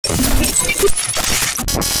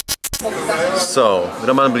So,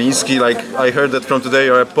 Roman Biliński, like I heard that from today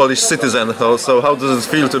you're a Polish citizen, so how does it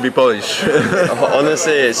feel to be Polish?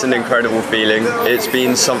 Honestly, it's an incredible feeling. It's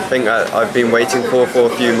been something that I've been waiting for a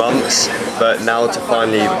few months, but now to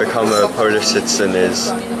finally become a Polish citizen is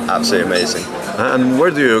absolutely amazing. And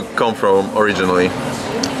where do you come from originally?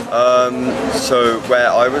 So where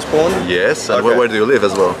I was born? Yes, and Okay. where do you live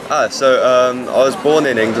as well? I was born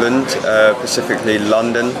in England, specifically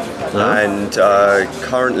London, and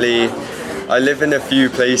currently I live in a few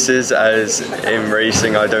places, as in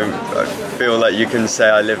racing I don't feel like you can say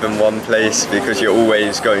I live in one place because you're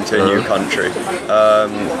always going to a new country.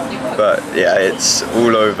 But yeah, it's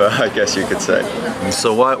all over, I guess you could say.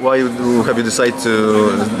 So why have you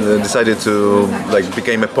decided to like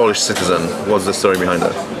become a Polish citizen? What's the story behind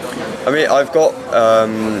that? I mean, I've got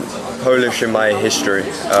Polish in my history,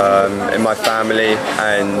 in my family,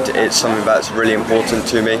 and it's something that's really important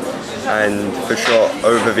to me. And for sure,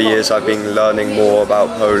 over the years I've been learning more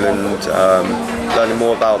about Poland, learning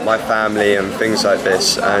more about my family and things like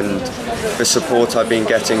this, and the support I've been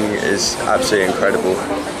getting is absolutely incredible,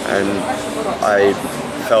 and I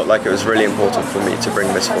felt like it was really important for me to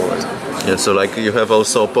bring this forward. Yeah, so like you have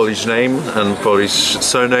also Polish name and Polish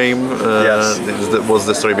surname. Yes. What's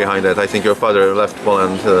the story behind that? I think your father left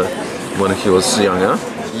Poland when he was young, yeah?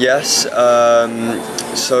 Yes,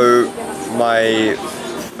 so my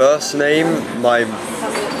first name, my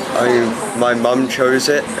mum chose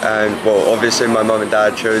it, and well, obviously my mum and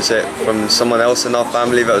dad chose it from someone else in our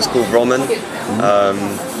family that was called Roman,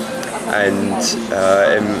 and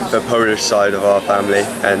in the Polish side of our family,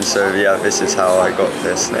 and so yeah, this is how I got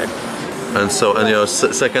this name. And so, and your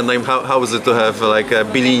second name, how is it to have like a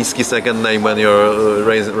Biliński second name when you're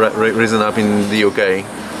risen up in the UK?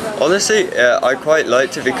 Honestly, I quite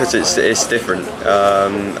liked it because it's different.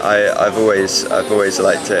 I've always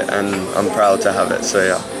liked it, and I'm proud to have it. So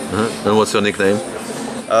yeah. And what's your nickname?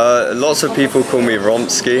 Lots of people call me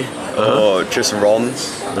Romski or just Rom,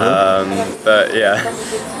 but yeah,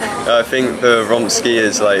 I think the Romski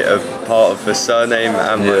is like a part of the surname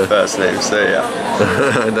and my first name. So yeah.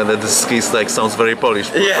 And then the skis like sounds very Polish,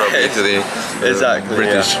 probably to the exactly,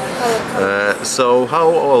 British. Yeah. So how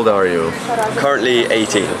old are you? Currently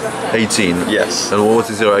 18. 18. Yes. And what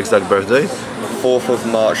is your exact birthday? 4th of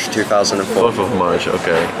March 2004. 4th of March.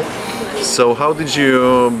 Okay. So how did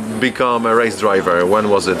you become a race driver? When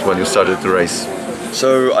was it when you started to race?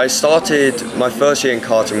 So I started, my first year in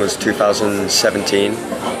karting was 2017,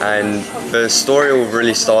 and the story all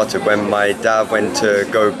really started when my dad went to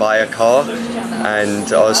go buy a car,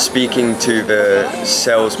 and I was speaking to the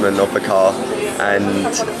salesman of the car, and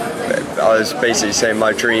I was basically saying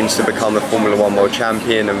my dreams to become a Formula 1 world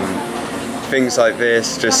champion and things like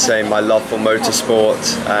this, just saying my love for motorsport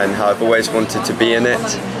and how I've always wanted to be in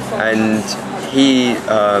it. And he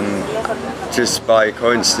just by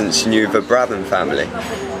coincidence knew the Brabham family,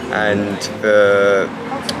 and the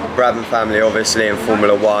Brabham family obviously in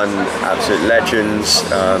Formula 1, absolute legends,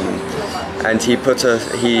 and he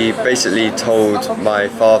basically told my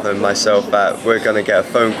father and myself that we're going to get a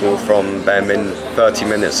phone call from them in 30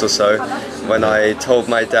 minutes or so. When I told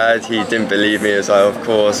my dad, he didn't believe me. He was like, of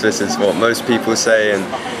course, this is what most people say and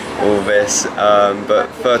all this, but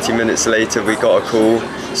 30 minutes later we got a call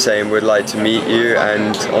saying we'd like to meet you,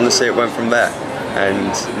 and honestly it went from there,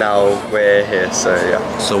 and now we're here, so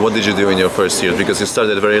yeah. So what did you do in your first year? Because you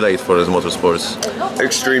started very late for the motorsports.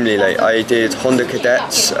 Extremely late. I did Honda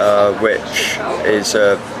Cadets, which is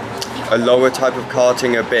a lower type of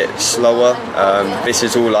karting, a bit slower. This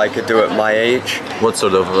is all I could do at my age. What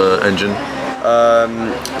sort of engine?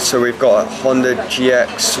 So we've got a Honda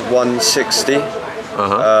GX 160.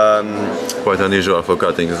 Quite unusual for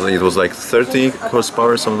karting. It was like 30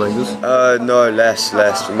 horsepower, something like this? No, less.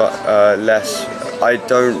 I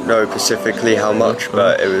don't know specifically how much,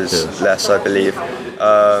 but it was less, I believe.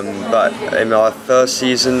 But in our first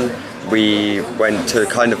season, we went to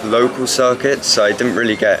kind of local circuits, so I didn't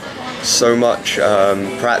really get so much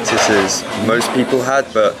practice as most people had,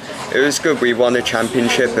 but it was good. We won a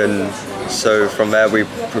championship, and so from there we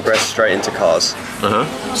progressed straight into cars.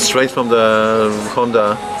 Straight from the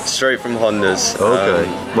Honda? Straight from Hondas. Okay.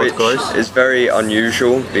 What cars? Which is very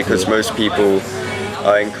unusual because most people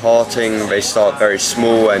in karting, they start very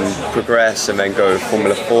small and progress and then go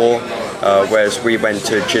Formula 4, whereas we went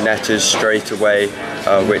to Ginettas straight away,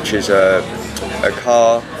 which is a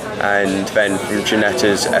car, and then from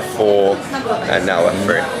Ginettas F4 and now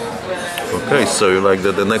F3. Okay, so like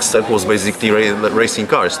the next step was basically racing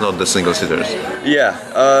cars, not the single-seaters. Yeah,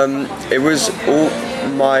 it was all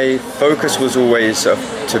my focus was always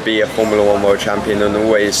to be a Formula 1 world champion and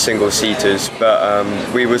always single-seaters, but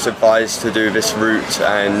we was advised to do this route,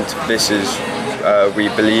 and this is we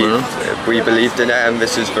believed in it, and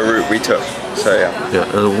this is the route we took. So yeah.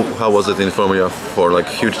 Yeah. And how was it in Formula 4? Like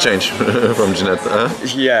huge change from Ginette?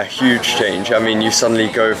 Yeah, huge change. I mean, you suddenly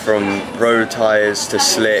go from road tyres to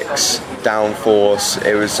slicks, downforce.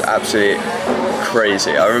 It was absolutely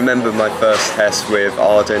crazy. I remember my first test with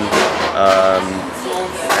Arden,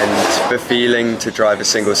 and the feeling to drive a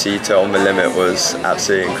single-seater on the limit was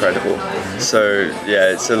absolutely incredible. So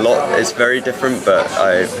yeah, it's a lot. It's very different, but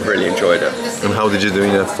I really enjoyed it. And how did you do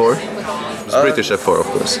in F4? It's British F4, of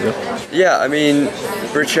course. Yeah. Yeah, I mean,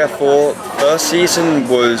 British F4 first season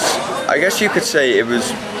was, I guess you could say it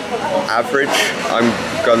was average. I'm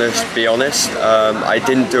gonna be honest. I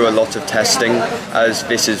didn't do a lot of testing, as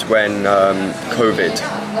this is when COVID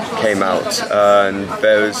came out, and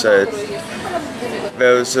there was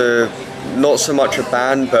a not so much a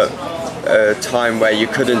ban, but a time where you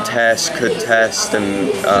could test, and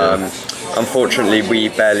unfortunately we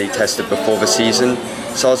barely tested before the season.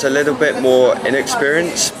 So I was a little bit more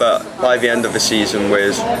inexperienced, but by the end of the season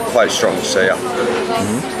was quite strong, so yeah.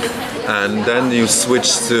 And then you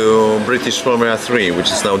switched to British Formula 3, which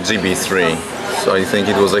is now GB3. So I think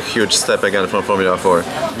it was a huge step again from Formula 4.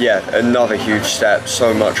 Yeah, another huge step,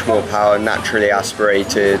 so much more power, naturally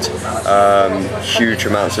aspirated, huge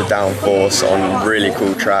amounts of downforce on really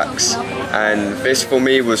cool tracks. And this for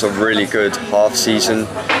me was a really good half season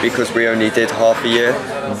because we only did half a year.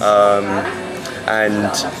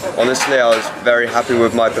 And honestly, I was very happy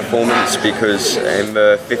with my performance because in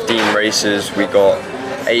the 15 races we got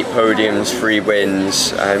 8 podiums, 3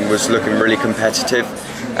 wins, and was looking really competitive.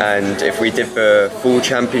 And if we did the full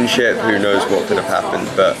championship, who knows what could have happened,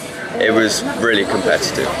 but it was really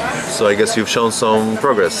competitive. So I guess you've shown some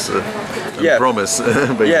progress, yeah. Promise.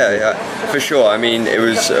 Yeah, for sure. I mean, it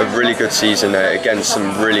was a really good season against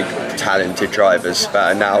some really talented drivers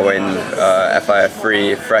that are now in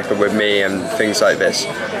FIF3, FRECA with me and things like this.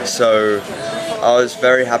 So I was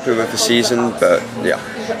very happy with the season, but yeah.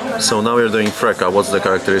 So now you're doing FRECA. What's the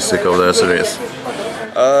characteristic of the series?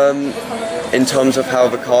 In terms of how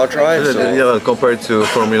the car drives? Yeah, compared to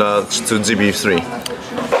Formula to GB3.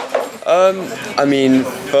 I mean,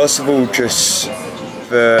 first of all, just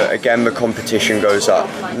the competition goes up.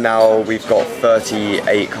 Now we've got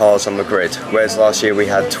 38 cars on the grid, whereas last year we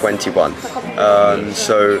had 21.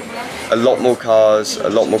 So a lot more cars, a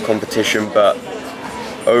lot more competition, but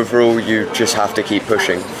overall you just have to keep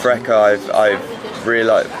pushing. FRECA, I've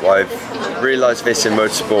realised this in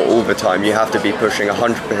motorsport all the time. You have to be pushing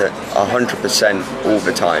 100% all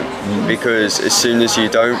the time, because as soon as you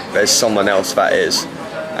don't, there's someone else that is.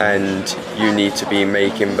 And you need to be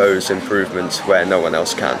making those improvements where no one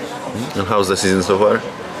else can. And how's the season so far?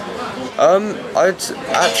 I'd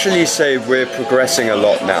actually say we're progressing a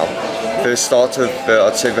lot now. The start of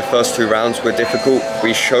I'd say the first 2 rounds were difficult.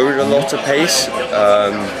 We showed a lot of pace,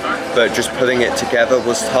 but just putting it together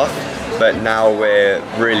was tough. But now we're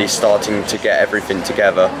really starting to get everything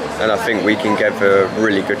together, and I think we can give a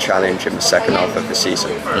really good challenge in the second half of the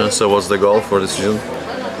season. So what's the goal for the season?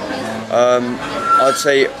 I'd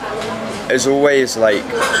say, as always, like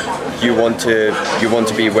you want to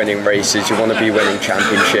be winning races, you want to be winning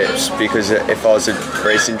championships, because if I was a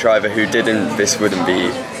racing driver who didn't, this wouldn't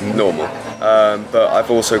be normal. But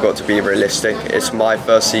I've also got to be realistic. It's my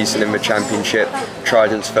first season in the championship,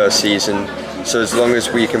 Trident's first season, so as long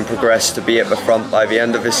as we can progress to be at the front by the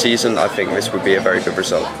end of the season, I think this would be a very good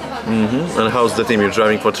result. And how's the team you're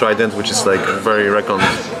driving for? Trident, which is like a very reckoned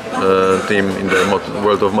team in the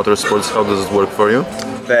world of motorsports. How does it work for you?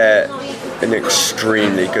 They're an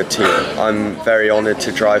extremely good team. I'm very honoured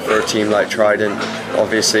to drive for a team like Trident.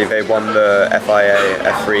 Obviously they won the FIA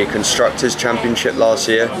F3 Constructors Championship last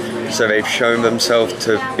year, so they've shown themselves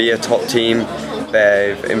to be a top team.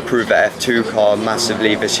 They've improved the F2 car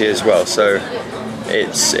massively this year as well, so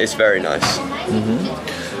it's very nice.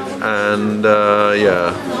 And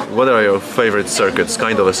yeah, what are your favorite circuits,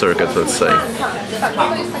 kind of a circuit, let's say?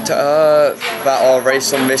 That are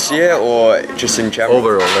raced on this year, or just in general?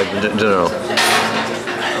 Overall, like in general.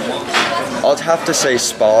 I'd have to say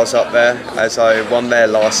Spa's up there, as I won there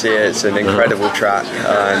last year. It's an incredible track,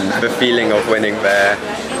 and the feeling of winning there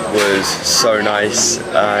was so nice.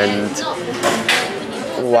 And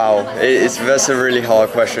wow, that's a really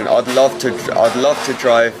hard question. I'd love to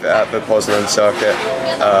drive at the Poznań circuit.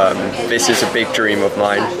 This is a big dream of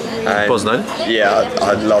mine. And Poznań? Yeah,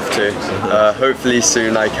 I'd love to. Hopefully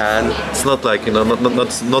soon I can. It's not like, you know,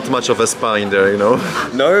 not much of a spa in there, you know.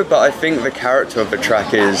 No, but I think the character of the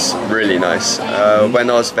track is really nice. When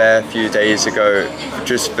I was there a few days ago,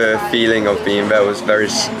 just the feeling of being there was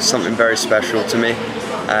something very special to me,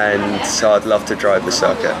 and so I'd love to drive the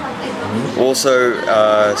circuit. Also,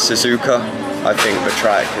 Suzuka, I think the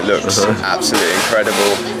track looks absolutely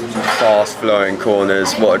incredible. Fast flowing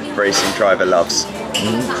corners, what a racing driver loves.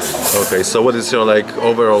 Okay, so what is your like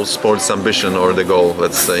overall sports ambition or the goal,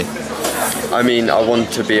 let's say? I mean, I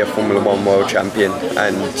want to be a Formula 1 world champion,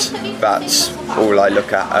 and that's all I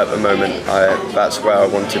look at the moment. That's where I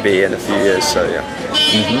want to be in a few years, so yeah.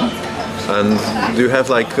 And do you have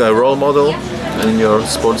like a role model in your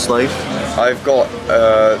sports life? I've got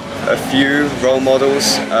a few role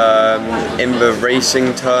models. In the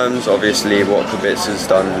racing terms, obviously what Kubica's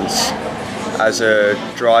done as a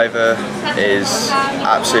driver is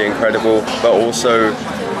absolutely incredible, but also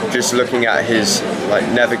just looking at his like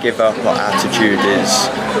never give up attitude is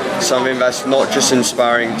something that's not just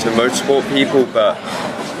inspiring to motorsport people, but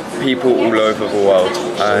people all over the world,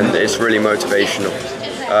 and it's really motivational.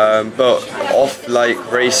 But off like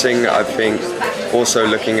racing, I think also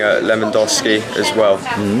looking at Lewandowski as well,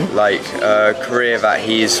 like a career that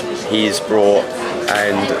he's brought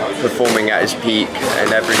and performing at his peak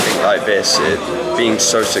and everything like this, being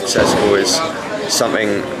so successful is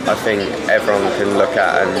something I think everyone can look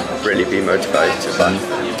at and really be motivated by.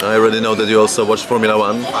 I already know that you also watch Formula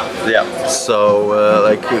 1. Yeah. So,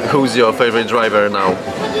 like, who's your favorite driver now?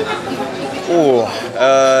 Oh,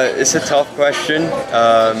 it's a tough question.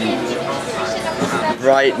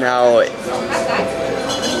 Right now,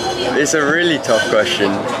 it's a really tough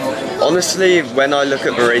question. Honestly, when I look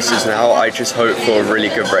at the races now, I just hope for a really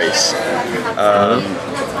good race.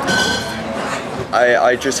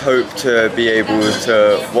 I just hope to be able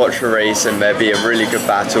to watch a race and there be a really good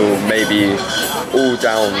battle, maybe all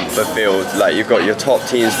down the field. Like you've got your top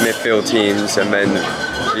teams, midfield teams, and then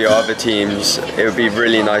your other teams. It would be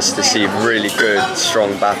really nice to see really good,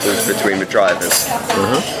 strong battles between the drivers.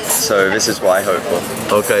 So this is what I hope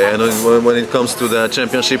for. Okay, and when it comes to the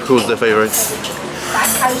championship, who's the favorite?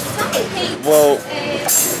 Well,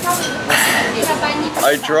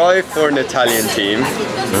 I drive for an Italian team,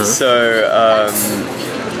 so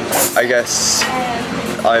I guess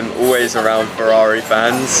I'm always around Ferrari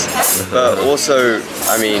fans, but also,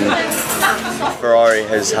 I mean, Ferrari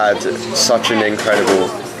has had such an incredible,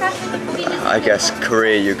 I guess,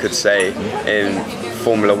 career, you could say, in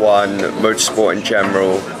Formula 1, motorsport in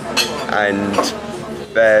general, and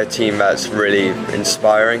they're a team that's really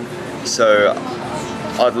inspiring. So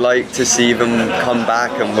I'd like to see them come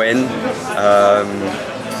back and win.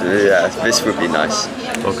 Yeah, this would be nice.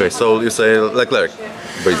 Okay, so you say Leclerc,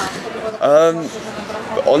 basically.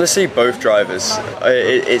 Honestly, both drivers.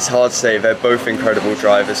 It's hard to say. They're both incredible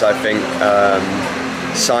drivers, I think.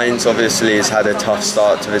 Sainz obviously has had a tough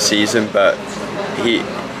start to the season, but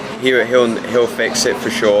he'll fix it for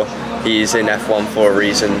sure. He's in F1 for a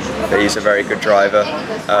reason. He's a very good driver.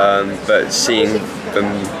 But seeing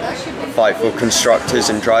them fight for constructors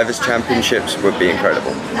and drivers' championships would be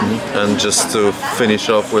incredible. And just to finish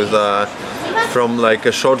off with, from like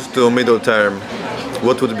a short to middle term,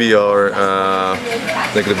 what would be your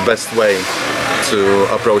like the best way to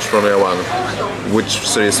approach Formula 1? Which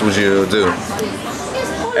series would you do?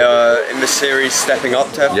 In the series stepping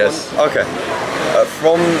up to F1? Yes. Okay.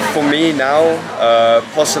 For me now,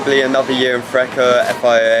 possibly another year in FRECA,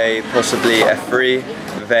 FIA, possibly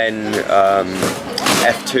F3, then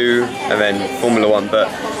F2, and then Formula 1. But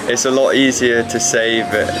it's a lot easier to say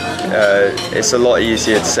than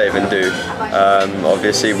do.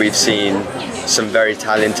 Obviously, we've seen some very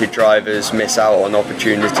talented drivers miss out on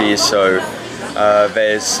opportunities, so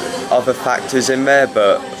there's other factors in there,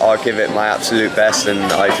 but I'll give it my absolute best and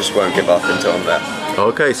I just won't give up until I'm there.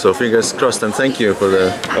 Okay, so fingers crossed, and thank you for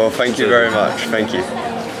the... Well, thank you very much. Thank you.